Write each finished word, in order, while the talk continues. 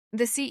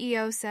The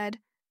CEO said,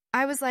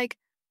 "I was like,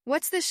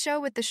 what's this show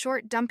with the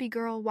short, dumpy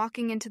girl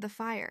walking into the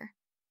fire?"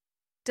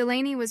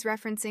 Delany was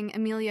referencing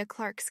Emilia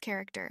Clarke's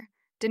character,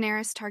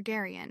 Daenerys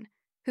Targaryen,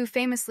 who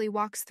famously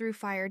walks through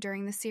fire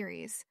during the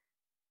series.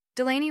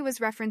 Delany was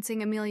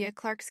referencing Emilia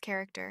Clarke's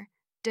character,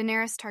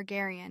 Daenerys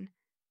Targaryen,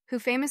 who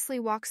famously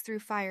walks through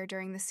fire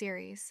during the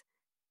series.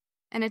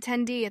 An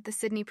attendee at the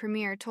Sydney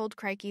premiere told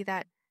Crikey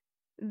that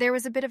there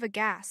was a bit of a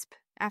gasp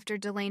after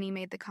Delany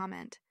made the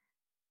comment.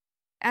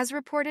 As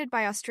reported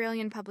by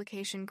Australian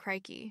publication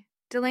Crikey,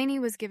 Delany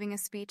was giving a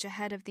speech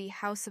ahead of the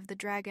House of the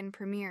Dragon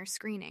premiere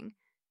screening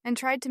and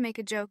tried to make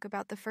a joke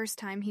about the first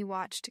time he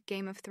watched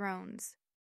Game of Thrones.